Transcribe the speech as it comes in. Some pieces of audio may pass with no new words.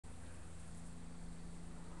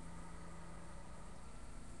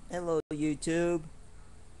Hello YouTube.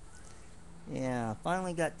 Yeah,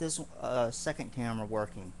 finally got this second camera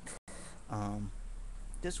working. Um,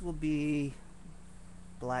 this will be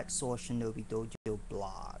Blacksword Shinobi Dojo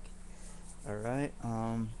blog. Alright,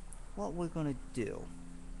 what we're gonna do.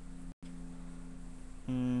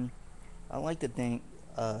 I like to thank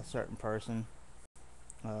a certain person,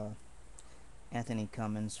 uh, Anthony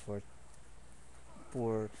Cummins,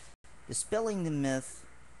 for dispelling the myth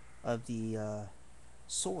of the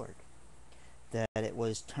sword. That it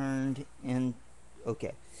was turned in.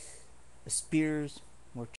 Okay, the spears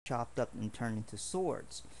were chopped up and turned into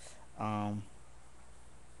swords. Um,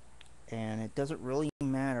 and it doesn't really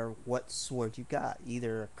matter what sword you got,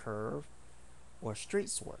 either a curve or a straight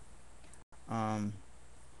sword. Um,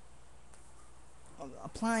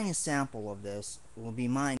 Applying a sample of this will be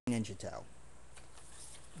my NINJATO.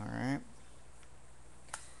 Alright.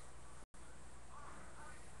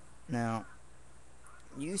 Now,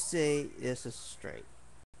 you say this is straight.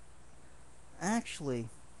 Actually,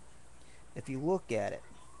 if you look at it,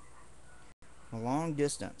 a long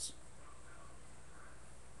distance,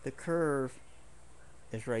 the curve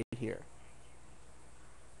is right here.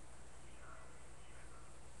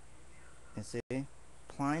 You see?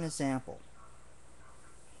 Applying a sample.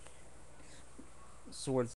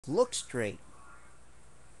 Swords look straight,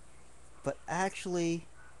 but actually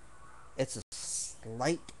it's a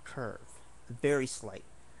slight curve, very slight.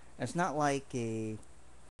 It's not like a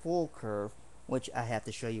full curve, which I have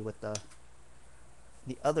to show you with the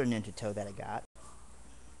other NINJATO that I got.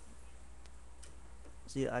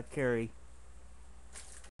 See, I carry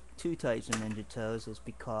two types of NINJATOs, is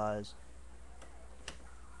because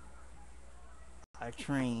I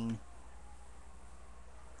train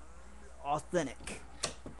authentic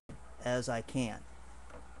as I can.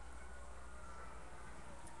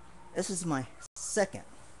 This is my second,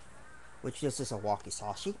 which this is a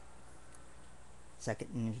wakizashi.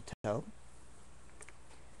 Second NINJATO.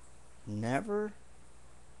 Never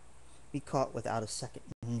be caught without a second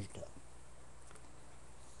NINJATO.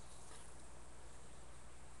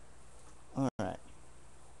 Alright.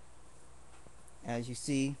 As you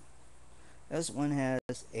see, this one has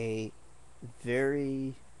a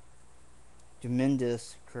very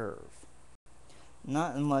tremendous curve.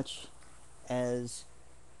 Not as much as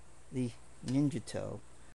the NINJATO,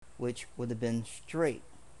 which would have been straight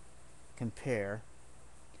compare.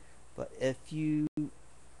 But if you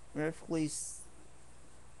roughly,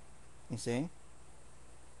 you see,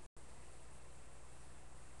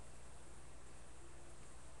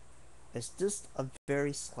 it's just a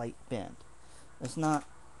very slight bend. It's not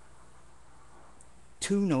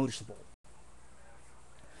too noticeable.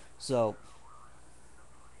 So,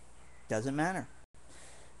 doesn't matter.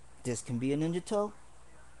 This can be a NINJATO,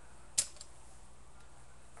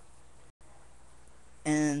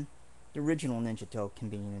 and the original NINJATO can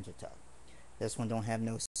be a NINJATO. This one don't have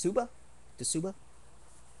no tsuba, this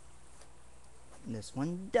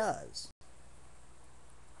one does.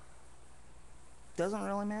 Doesn't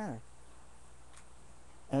really matter.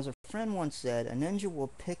 As a friend once said, a ninja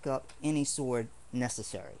will pick up any sword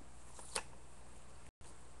necessary.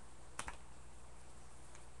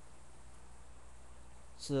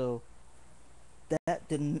 So that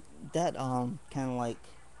kind of like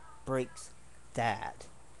breaks that,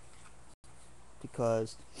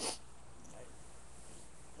 because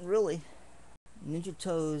really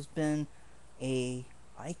NINJATO has been a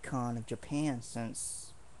icon of Japan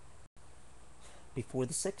since before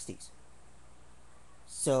the 60s.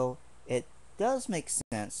 So it does make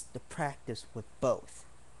sense to practice with both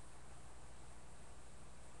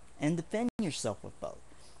and defend yourself with both.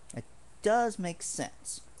 It does make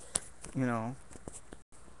sense. You know,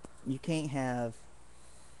 you can't have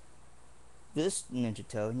this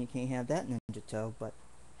NINJATO and you can't have that NINJATO, but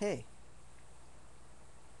hey,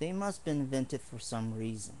 they must have been invented for some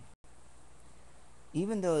reason.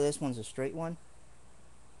 Even though this one's a straight one,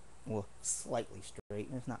 well, slightly straight,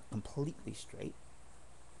 it's not completely straight.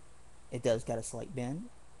 It does got a slight bend.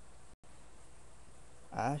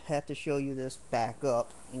 I have to show you this back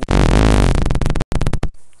up.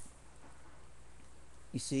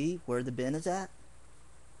 You see where the bend is at?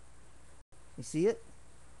 You see it?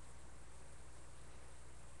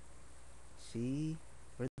 See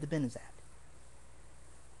where the bend is at?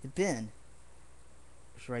 The bend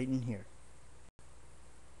is right in here.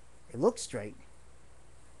 It looks straight,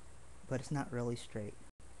 but it's not really straight.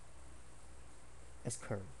 It's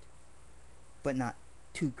curved, but not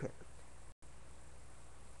too curved.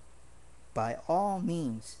 By all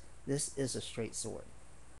means, this is a straight sword.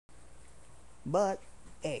 But,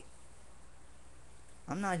 hey,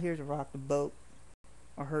 I'm not here to rock the boat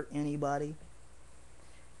or hurt anybody.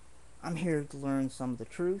 I'm here to learn some of the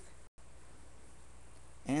truth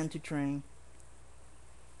and to train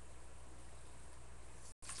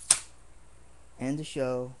and to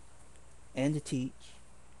show and to teach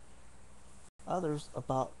others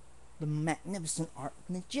about the magnificent art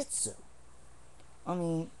of ninjutsu. I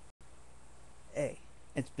mean, hey,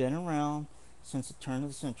 it's been around since the turn of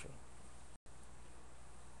the century.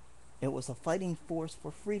 It was a fighting force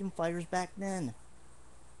for freedom fighters back then.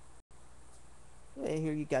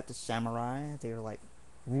 Here you got the samurai, they're like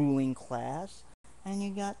ruling class, and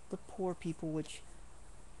you got the poor people which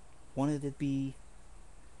wanted to be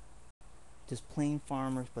just plain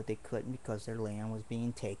farmers, but they couldn't because their land was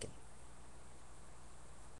being taken.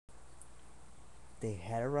 They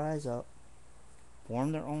had to rise up,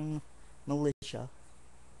 form their own militia.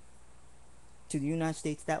 To the United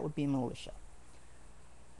States, that would be militia.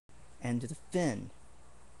 And to defend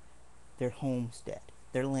their homestead,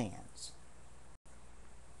 their lands.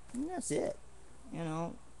 And that's it.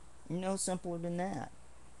 No simpler than that.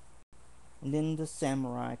 And then the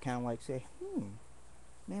samurai kind of like say,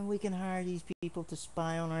 man, we can hire these people to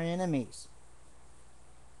spy on our enemies.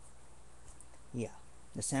 Yeah,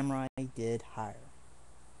 the samurai did hire.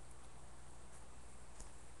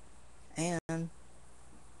 And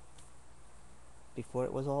before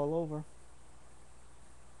it was all over,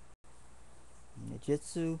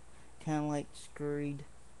 ninjutsu kind of like scurried,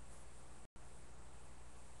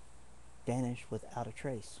 vanished without a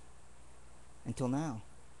trace. Until now.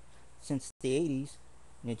 Since the 80s,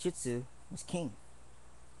 ninjutsu was king.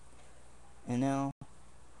 And now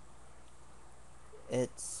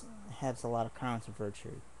it has a lot of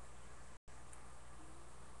controversy.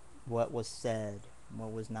 What was said,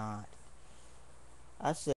 what was not.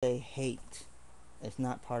 I say hate is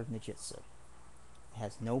not part of ninjutsu. It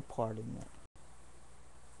has no part in it.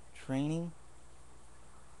 Training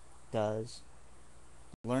does.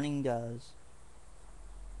 Learning does.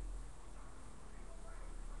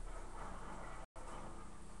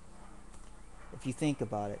 If you think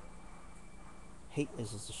about it, hate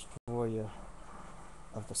is a destroyer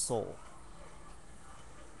of the soul.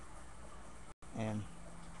 And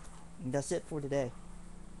that's it for today.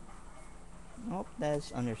 I hope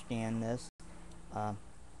guys understand this.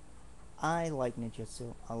 I like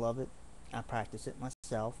ninjutsu. I love it. I practice it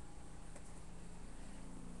myself.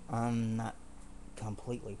 I'm not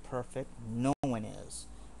completely perfect. No one is.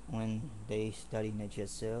 When they study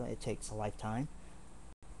ninjutsu, it takes a lifetime.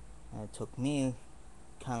 And it took me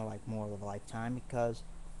kind of like more of a lifetime because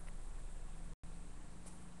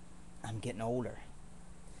I'm getting older.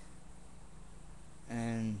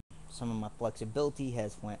 And some of my flexibility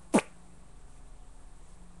has went.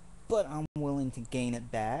 But I'm willing to gain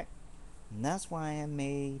it back. And that's why I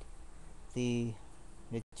made the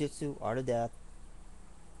Ninjutsu Art of Death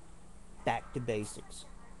back to basics.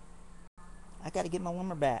 I gotta get my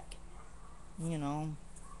lumber back.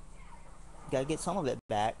 Gotta get some of it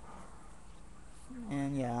back.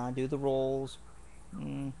 And yeah, I do the rolls.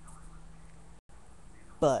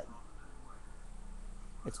 But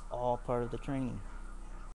it's all part of the training.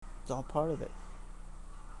 It's all part of it.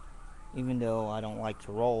 Even though I don't like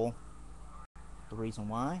to roll. The reason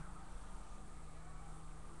why?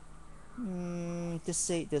 Just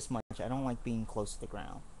say it this much. I don't like being close to the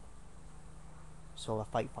ground. So I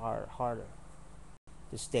fight harder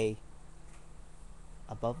to stay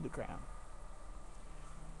above the ground.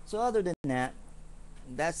 So other than that,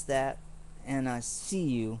 that's that. And I see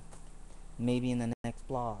you maybe in the next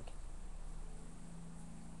vlog.